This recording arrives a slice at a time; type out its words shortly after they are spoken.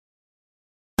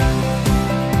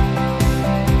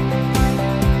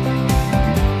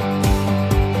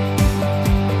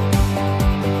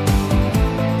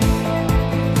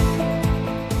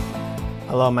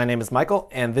Hello, my name is Michael,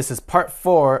 and this is part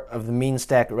 4 of the mean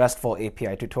stack RESTful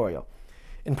API tutorial.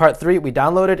 In part 3, we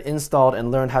downloaded, installed, and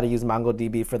learned how to use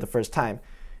MongoDB for the first time,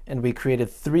 and we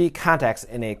created 3 contacts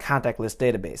in a contact list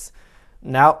database.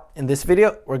 Now, in this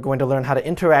video, we're going to learn how to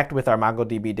interact with our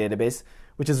MongoDB database,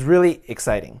 which is really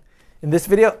exciting. In this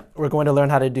video, we're going to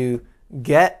learn how to do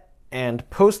GET and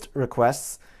POST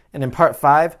requests, and in part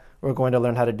 5, we're going to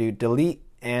learn how to do delete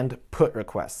and put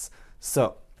requests.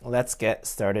 So, let's get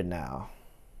started now.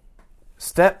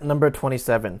 Step number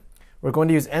 27. We're going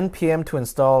to use npm to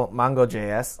install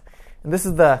MongoJS. And this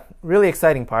is the really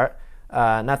exciting part.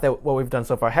 Not that what we've done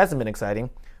so far hasn't been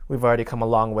exciting. We've already come a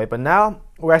long way. But now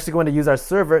we're actually going to use our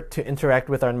server to interact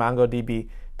with our MongoDB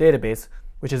database,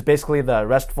 which is basically the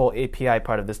RESTful API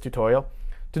part of this tutorial.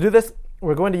 To do this,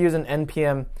 we're going to use an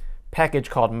npm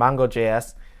package called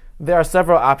MongoJS. There are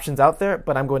several options out there,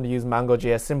 but I'm going to use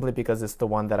MongoJS simply because it's the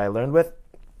one that I learned with.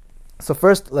 So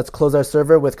first, let's close our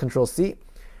server with Control-C,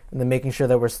 and then making sure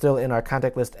that we're still in our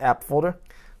contact list app folder.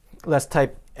 Let's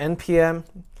type npm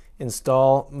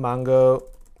install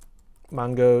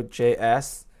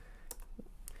MongoJS,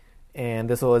 and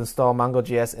this will install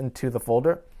MongoJS into the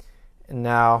folder. And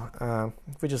now,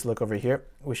 if we just look over here,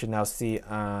 we should now see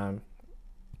after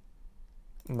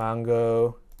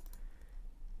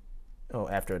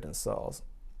it installs,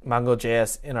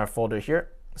 MongoJS in our folder here.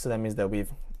 So that means that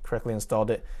we've correctly installed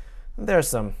it. There are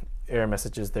some error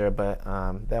messages there, but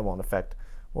that won't affect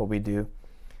what we do.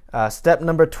 Step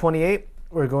number 28,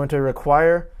 we're going to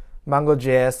require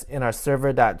MongoJS in our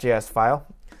server.js file.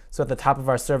 So at the top of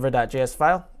our server.js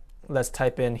file, let's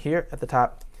type in here at the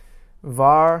top,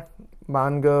 var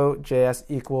MongoJS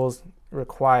equals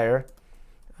require,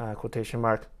 quotation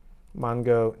mark,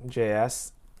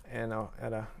 MongoJS, and I'll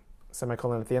add a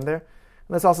semicolon at the end there. And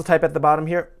let's also type at the bottom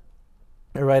here,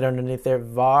 right underneath there,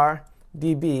 var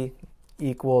db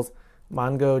equals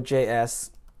MongoJS,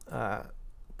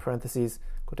 parentheses,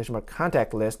 quotation mark,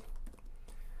 contact list,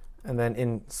 and then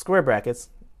in square brackets,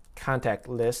 contact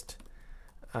list,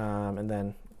 and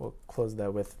then we'll close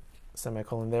that with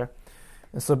semicolon there.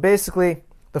 And so basically,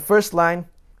 the first line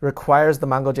requires the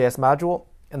MongoJS module,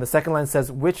 and the second line says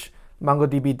which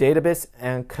MongoDB database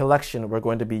and collection we're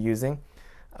going to be using.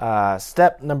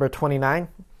 Step number 29,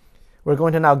 we're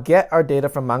going to now get our data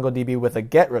from MongoDB with a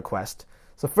GET request.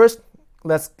 So first,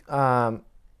 let's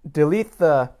delete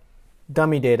the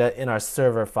dummy data in our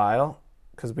server file,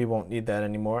 because we won't need that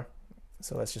anymore.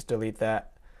 So let's just delete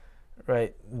that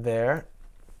right there.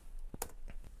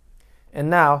 And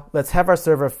now, let's have our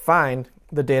server find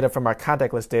the data from our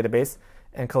contact list database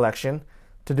and collection.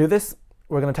 To do this,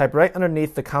 we're going to type right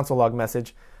underneath the console log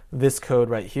message this code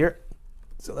right here.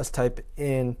 So let's type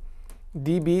in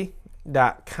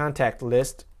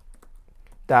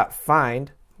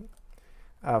db.contactlist.find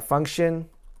function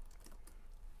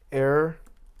error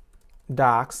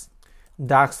docs.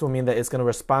 Docs will mean that it's going to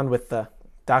respond with the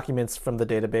documents from the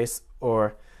database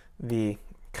or the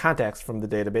contacts from the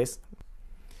database.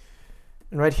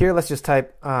 And right here, let's just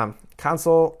type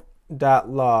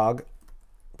console.log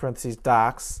parentheses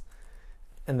docs,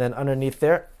 and then underneath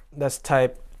there, let's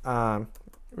type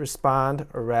respond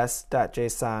or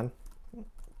res.json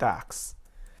docs.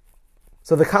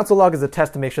 So the console log is a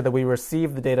test to make sure that we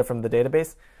receive the data from the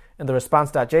database, and the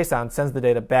response.json sends the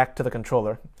data back to the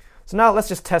controller. So now let's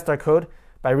just test our code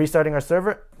by restarting our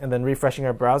server and then refreshing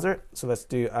our browser. So let's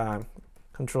do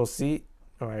Control-C.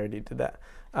 Oh, I already did that.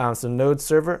 So node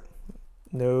server,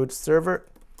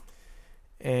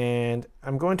 and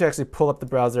I'm going to actually pull up the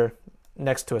browser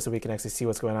next to it so we can actually see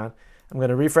what's going on. I'm going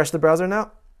to refresh the browser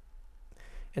now.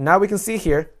 And now we can see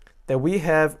here that we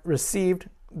have received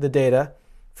the data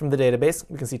from the database.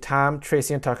 We can see Tom,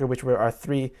 Tracy, and Tucker, which were our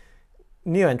 3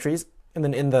 new entries. And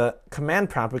then in the command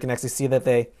prompt, we can actually see that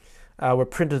they were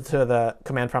printed to the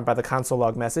command prompt by the console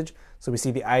log message. So we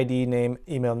see the ID, name,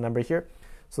 email, number here.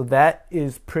 So that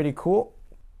is pretty cool.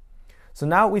 So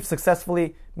now we've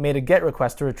successfully made a GET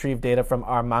request to retrieve data from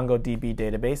our MongoDB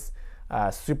database.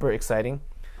 Super exciting.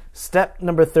 Step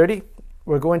number 30,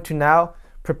 we're going to now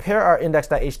prepare our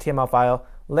index.html file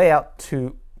layout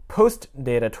to post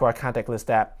data to our contact list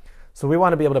app. So we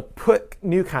want to be able to put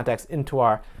new contacts into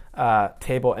our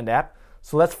table and app.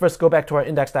 So let's first go back to our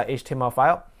index.html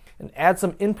file and add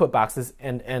some input boxes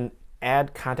and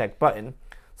add contact button.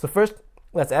 So first,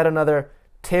 let's add another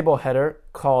table header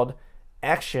called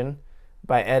action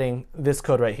by adding this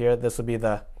code right here. This will be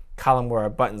the column where our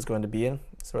button is going to be in.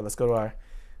 So let's go to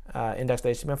our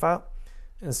index.html file.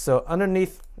 And so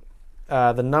underneath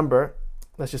the number,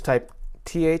 let's just type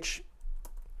th.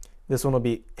 This one will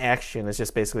be action. It's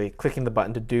just basically clicking the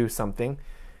button to do something.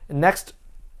 And next,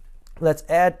 let's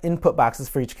add input boxes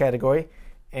for each category.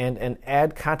 and an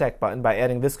add contact button by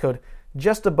adding this code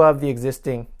just above the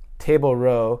existing table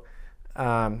row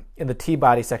in the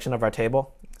T-body section of our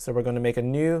table. So we're going to make a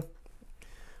new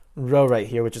row right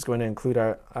here, which is going to include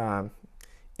our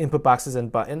input boxes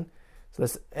and button. So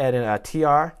let's add in a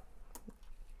tr,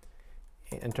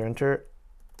 enter,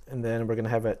 and then we're going to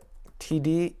have a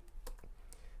td,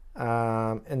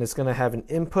 and it's going to have an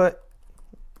input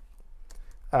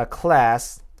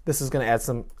class. This is going to add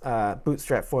some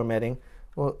bootstrap formatting.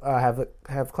 We'll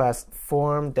have class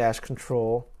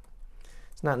form-control.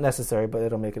 It's not necessary, but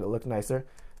it'll make it look nicer.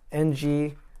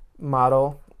 ng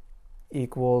model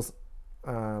equals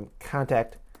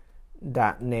contact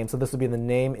dot name. So this will be the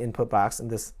name input box, and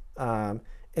this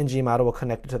ng model will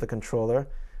connect it to the controller,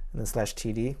 and then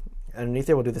 /td. Underneath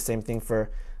there, we'll do the same thing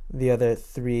for the other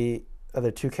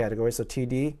two categories. So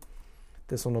td,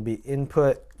 this one will be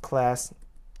input class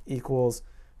equals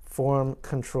form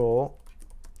control,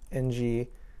 ng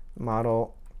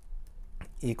model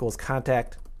equals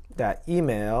contact dot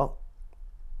email,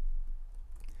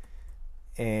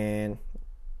 and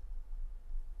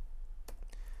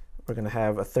we're going to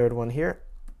have a third one here.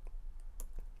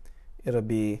 It'll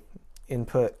be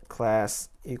input class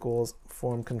equals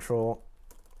form control,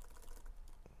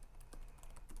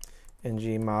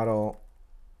 ng model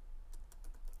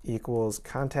equals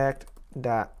contact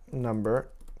dot number.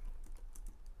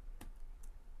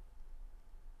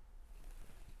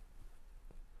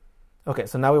 Okay,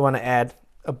 so now we want to add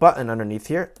a button underneath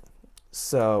here.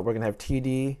 So we're going to have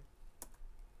td,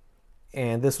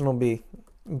 and this one will be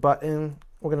button.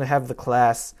 We're going to have the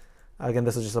class, again,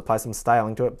 this will just apply some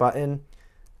styling to it, button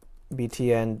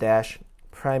btn dash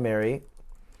primary.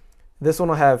 This one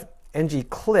will have ng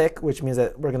click, which means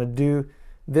that we're going to do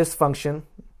this function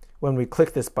when we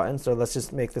click this button. So let's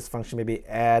just make this function maybe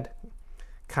add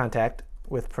contact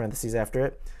with parentheses after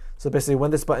it. So basically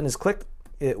when this button is clicked,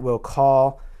 it will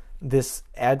call this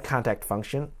add contact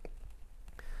function.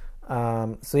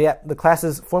 So yeah, the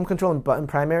classes form control and button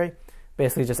primary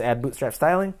basically just add bootstrap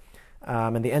styling.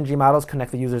 And the ng models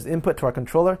connect the user's input to our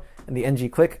controller, and the ng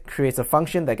click creates a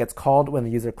function that gets called when the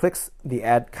user clicks the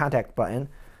add contact button.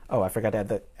 Oh, I forgot to add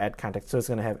the add contact. So it's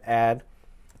going to have add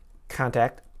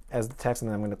contact as the text, and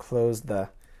then I'm going to close the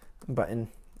button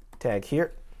tag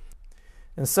here.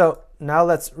 And so now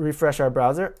let's refresh our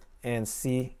browser and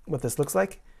see what this looks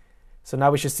like. So now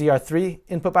we should see our 3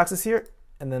 input boxes here,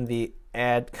 and then the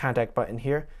add contact button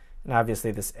here. And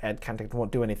obviously this add contact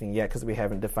won't do anything yet because we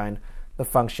haven't defined the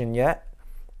function yet.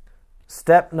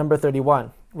 Step number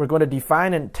 31. We're going to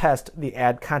define and test the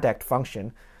add contact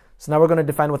function. So now we're going to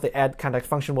define what the add contact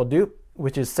function will do,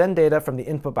 which is send data from the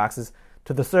input boxes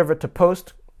to the server to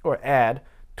post or add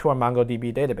to our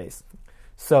MongoDB database.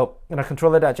 So in our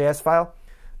controller.js file,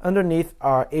 underneath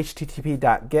our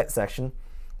http.get section,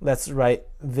 let's write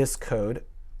this code.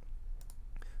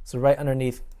 So right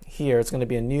underneath here, it's going to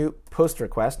be a new post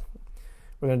request.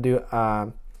 We're going to do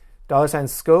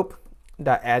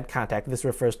 $scope.add contact. This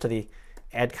refers to the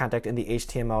add contact in the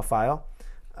HTML file.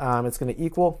 It's going to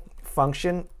equal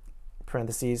function,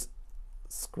 parentheses,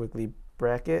 squiggly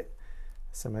bracket,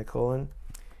 semicolon.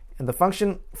 And the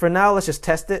function, for now, let's just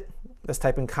test it. Let's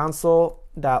type in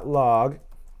console.log,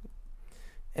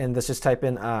 and let's just type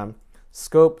in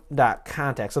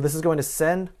scope.contact. So this is going to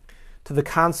send to the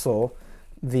console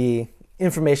the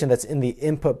information that's in the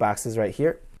input boxes right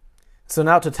here. So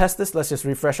now to test this, let's just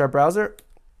refresh our browser.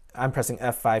 I'm pressing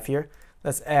F5 here.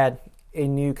 Let's add a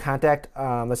new contact.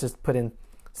 Let's just put in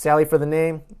Sally for the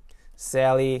name,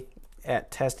 Sally at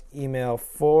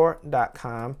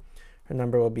testemail4.com. Her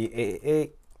number will be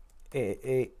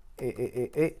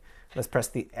 888. Let's press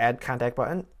the add contact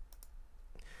button.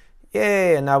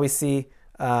 Yay, and now we see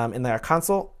in our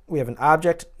console, we have an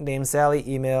object named Sally,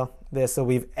 email this. So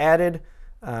we've added,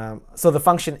 so the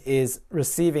function is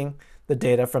receiving the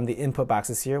data from the input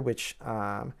boxes here, which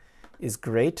is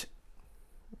great.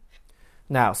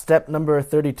 Now, step number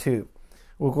 32.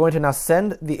 We're going to now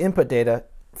send the input data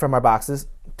from our boxes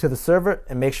to the server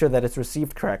and make sure that it's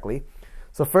received correctly.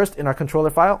 So first, in our controller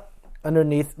file,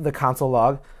 underneath the console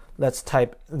log, let's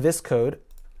type this code.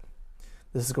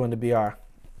 This is going to be our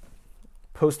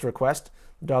post request,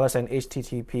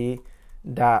 $http.post,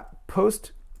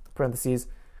 parentheses,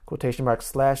 quotation mark,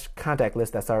 / contact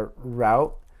list. That's our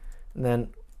route. And then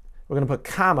we're going to put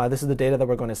comma. This is the data that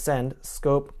we're going to send,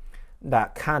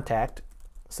 scope.contact.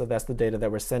 So that's the data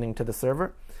that we're sending to the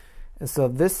server. And so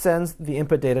this sends the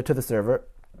input data to the server.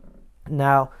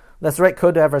 Now, let's write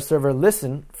code to have our server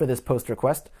listen for this post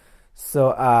request.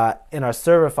 So in our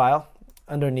server file,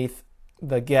 underneath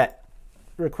the get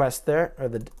request there, or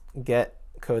the get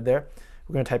code there,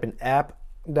 we're going to type in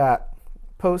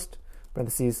app.post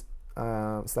parentheses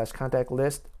slash contact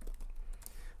list,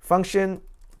 function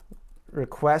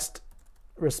request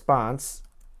response,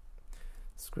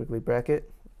 squiggly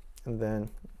bracket, and then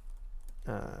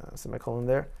semicolon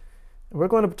there. And we're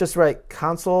going to just write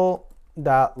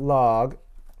console.log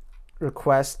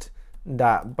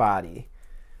request.body.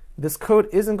 This code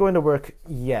isn't going to work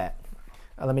yet.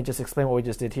 Let me just explain what we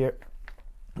just did here.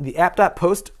 The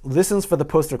app.post listens for the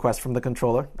post request from the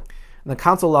controller, and the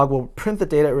console log will print the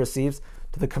data it receives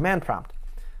to the command prompt.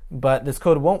 But this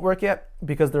code won't work yet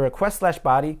because the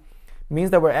request/body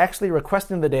means that we're actually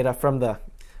requesting the data from the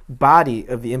body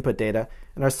of the input data,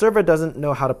 and our server doesn't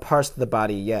know how to parse the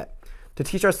body yet. To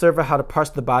teach our server how to parse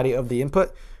the body of the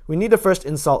input, we need to first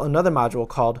install another module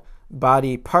called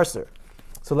body parser.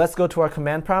 So let's go to our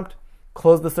command prompt,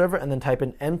 close the server, and then type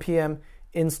in npm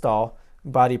install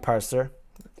body parser.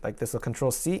 Like this, will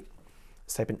Control C.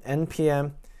 Let's type in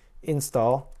npm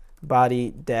install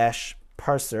body dash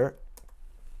parser.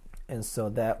 And so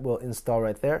that will install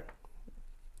right there.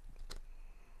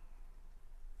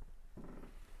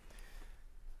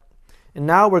 And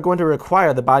now we're going to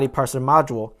require the body parser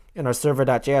module in our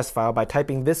server.js file by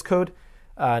typing this code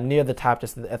near the top,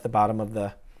 just at the bottom of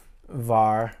the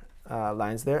var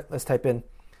lines there. Let's type in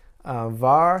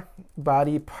var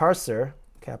body parser,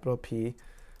 capital P,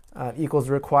 equals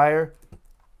require,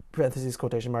 parentheses,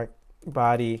 quotation mark,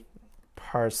 body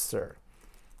parser,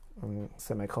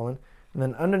 semicolon. And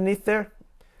then underneath there,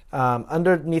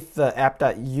 underneath the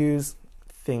app.use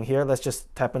thing here, let's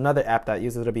just type another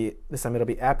app.use. This time it'll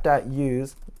be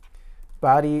app.use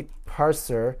body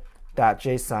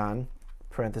parser.json,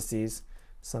 parentheses,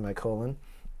 semicolon.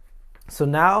 So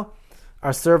now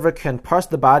our server can parse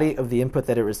the body of the input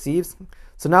that it receives.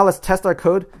 So now let's test our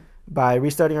code by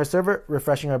restarting our server,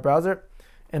 refreshing our browser,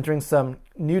 entering some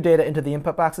new data into the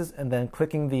input boxes, and then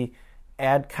clicking the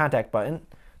add contact button.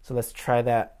 So let's try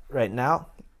that right now.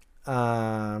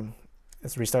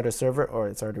 Let's restart our server, or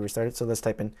it's already restarted. So let's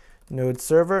type in node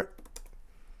server.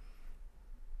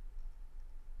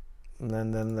 And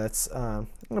then let's, I'm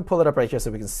going to pull it up right here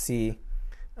so we can see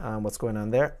what's going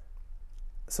on there.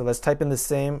 So let's type in the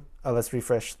same, let's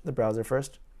refresh the browser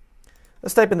first.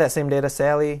 Let's type in that same data,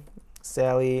 Sally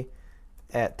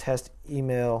at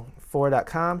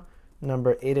testemail4.com,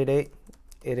 number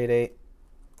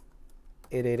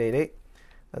 888-888-8888.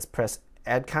 Let's press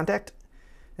add contact.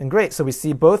 And great, so we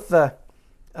see both the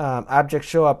objects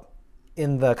show up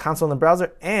in the console in the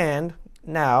browser and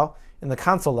now in the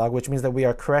console log, which means that we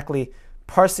are correctly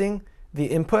parsing the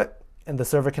input and the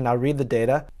server can now read the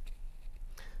data.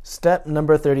 Step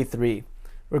number 33.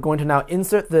 We're going to now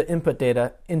insert the input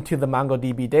data into the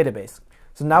MongoDB database.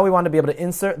 So now we want to be able to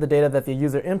insert the data that the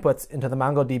user inputs into the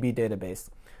MongoDB database.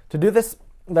 To do this,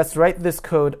 let's write this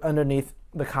code underneath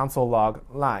the console log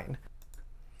line.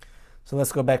 So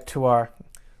let's go back to our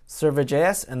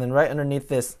server.js, and then right underneath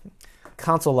this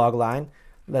console log line,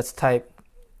 let's type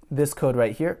this code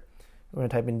right here. We're going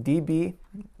to type in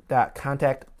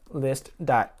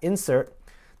db.contactlist.insert.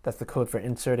 That's the code for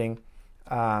inserting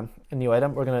a new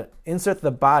item. We're going to insert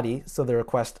the body, so the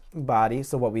request body,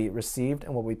 so what we received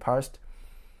and what we parsed.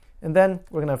 And then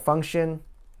we're going to function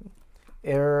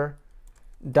error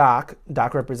doc.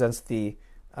 Doc represents the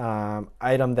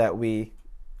item that we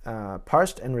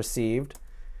parsed and received.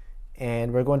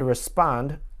 And we're going to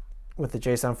respond with the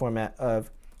JSON format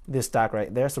of this doc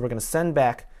right there. So we're going to send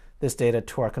back this data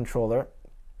to our controller.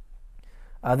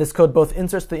 This code both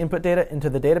inserts the input data into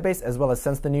the database as well as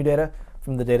sends the new data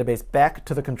from the database back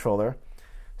to the controller.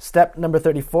 Step number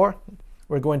 34,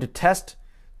 we're going to test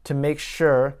to make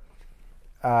sure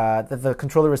that the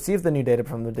controller receives the new data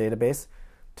from the database.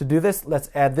 To do this, let's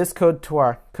add this code to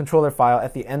our controller file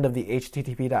at the end of the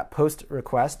http.post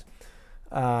request.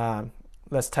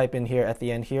 Let's type in here at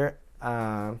the end here,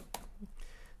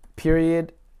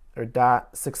 period or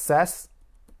dot success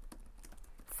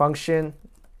function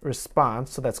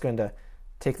response. So that's going to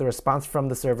take the response from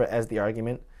the server as the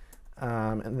argument,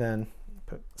 and then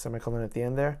put semicolon at the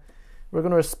end there. We're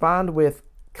going to respond with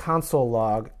console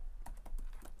log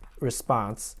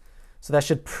response. So that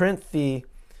should print the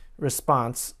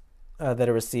response that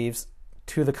it receives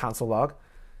to the console log.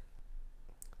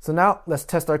 So now let's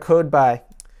test our code by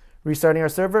restarting our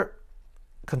server,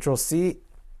 Control C,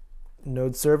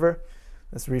 node server.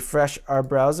 Let's refresh our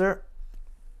browser,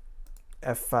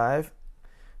 F5.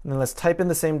 And then let's type in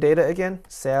the same data again,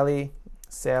 Sally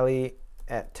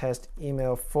at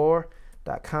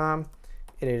testemail4.com,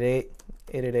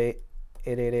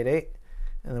 888-888-8888.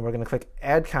 And then we're going to click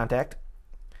add contact.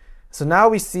 So now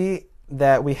we see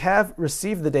that we have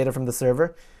received the data from the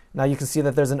server. Now you can see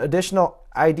that there's an additional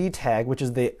ID tag, which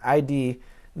is the ID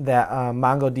that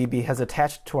MongoDB has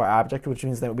attached to our object, which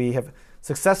means that we have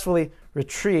successfully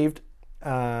retrieved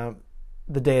the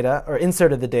data or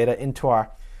inserted the data into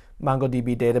our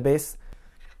MongoDB database.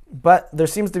 But there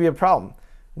seems to be a problem.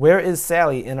 Where is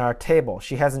Sally in our table?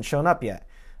 She hasn't shown up yet.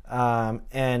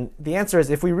 And the answer is,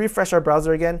 if we refresh our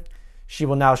browser again, she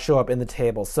will now show up in the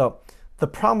table. So the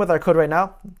problem with our code right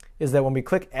now is that when we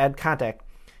click Add Contact,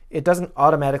 it doesn't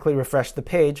automatically refresh the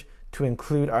page to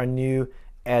include our new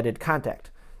added contact.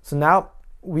 So now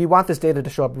we want this data to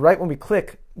show up right when we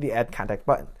click the Add Contact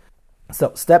button.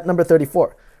 So step number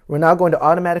 34, we're now going to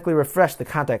automatically refresh the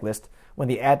contact list when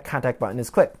the Add Contact button is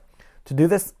clicked. To do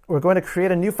this, we're going to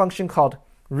create a new function called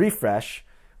refresh,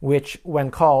 which,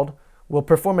 when called, will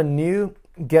perform a new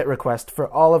GET request for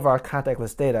all of our contact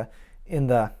list data in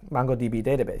the MongoDB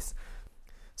database.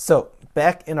 So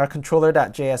back in our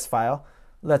controller.js file,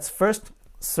 let's first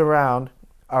surround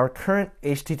our current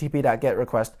http.get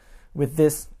request with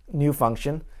this new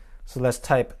function. So let's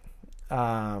type,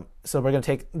 so we're going to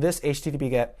take this http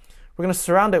get, we're going to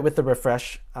surround it with the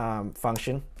refresh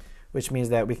function, which means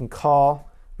that we can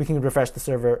refresh the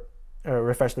server, or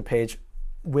refresh the page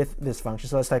with this function.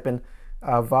 So let's type in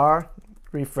var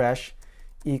refresh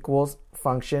equals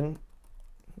function,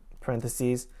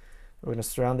 parentheses. We're going to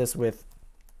surround this with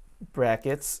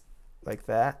brackets like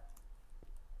that.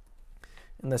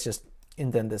 And let's just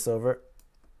indent this over.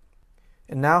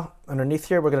 And now underneath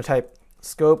here, we're going to type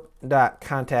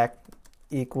scope.contact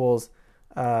equals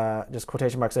just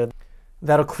quotation marks there.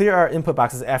 That'll clear our input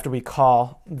boxes after we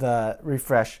call the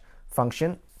refresh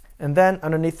function. And then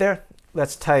underneath there,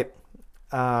 let's type,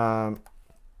 let's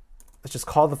just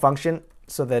call the function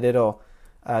so that it'll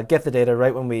get the data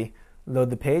right when we load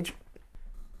the page.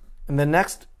 And then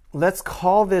next, let's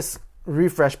call this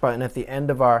refresh button at the end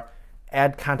of our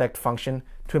add contact function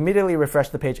to immediately refresh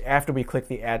the page after we click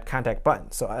the add contact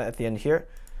button. So at the end here,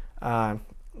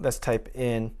 let's type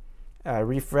in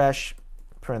refresh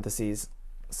parentheses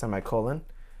semicolon.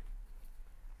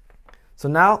 So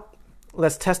now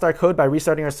let's test our code by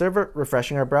restarting our server,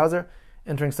 refreshing our browser,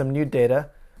 entering some new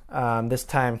data. This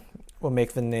time we'll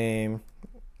make the name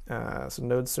so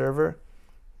node server.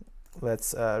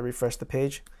 Let's refresh the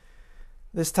page.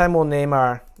 This time we'll name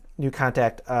our new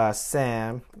contact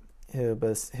Sam. He'll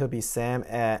be Sam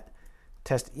at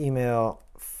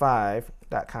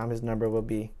testemail5.com. His number will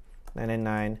be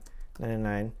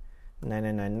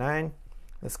 999-999-9999.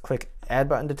 Let's click Add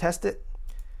button to test it.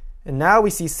 And now we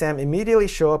see Sam immediately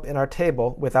show up in our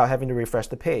table without having to refresh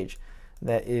the page.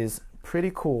 That is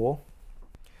pretty cool.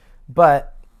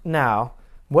 But now,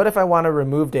 what if I want to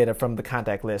remove data from the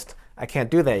contact list? I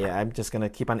can't do that yet. I'm just going to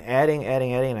keep on adding,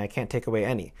 and I can't take away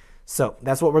any. So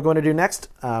that's what we're going to do next.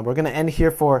 We're going to end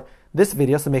here for this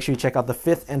video, so make sure you check out the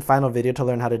 5th and final video to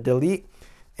learn how to delete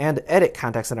and edit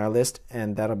contacts in our list,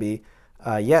 and that'll be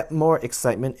yet more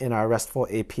excitement in our RESTful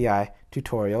API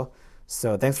tutorial.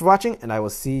 So thanks for watching, and I will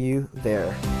see you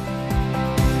there.